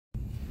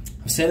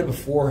said it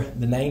before,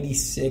 the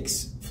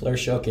 96 Flair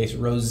Showcase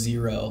Row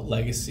 0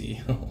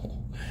 Legacy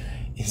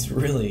is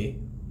really,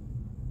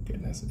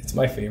 goodness, it's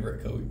my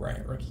favorite Kobe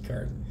Bryant rookie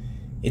card.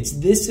 It's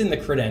this and the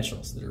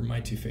Credentials that are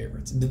my two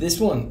favorites. But this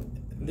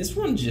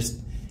one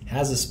just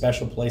has a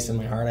special place in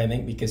my heart, I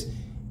think, because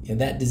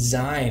that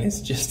design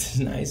is just as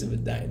nice of a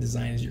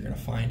design as you're going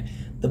to find.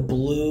 The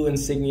blue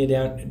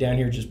insignia down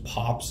here just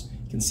pops.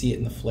 You can see it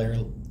in the Flair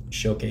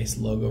Showcase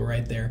logo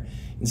right there.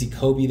 You can see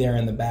Kobe there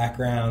in the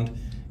background.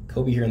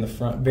 Kobe here in the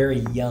front, very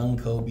young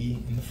Kobe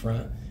in the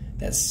front.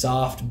 That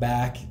soft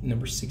back,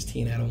 number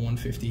 16 out of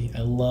 150. I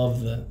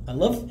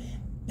love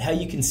how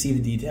you can see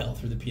the detail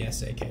through the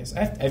PSA case.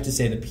 I have to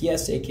say the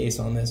PSA case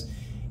on this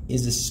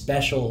is a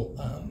special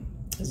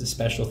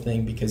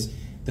thing because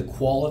the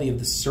quality of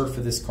the surface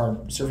of this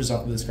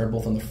card,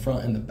 both on the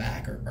front and the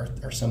back,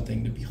 are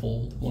something to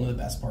behold. One of the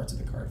best parts of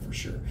the card for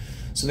sure.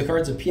 So the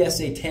card's a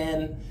PSA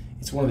 10.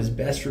 It's one of his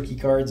best rookie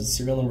cards. It's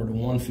serial number to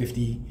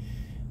 150.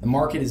 The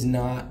market is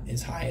not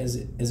as high as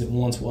it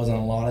once was on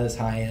a lot of this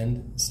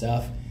high-end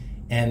stuff,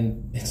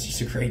 and it's just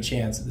a great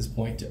chance at this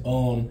point to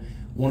own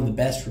one of the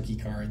best rookie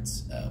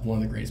cards of one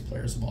of the greatest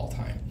players of all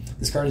time.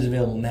 This card is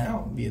available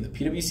now via the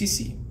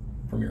PWCC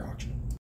Premier Auction.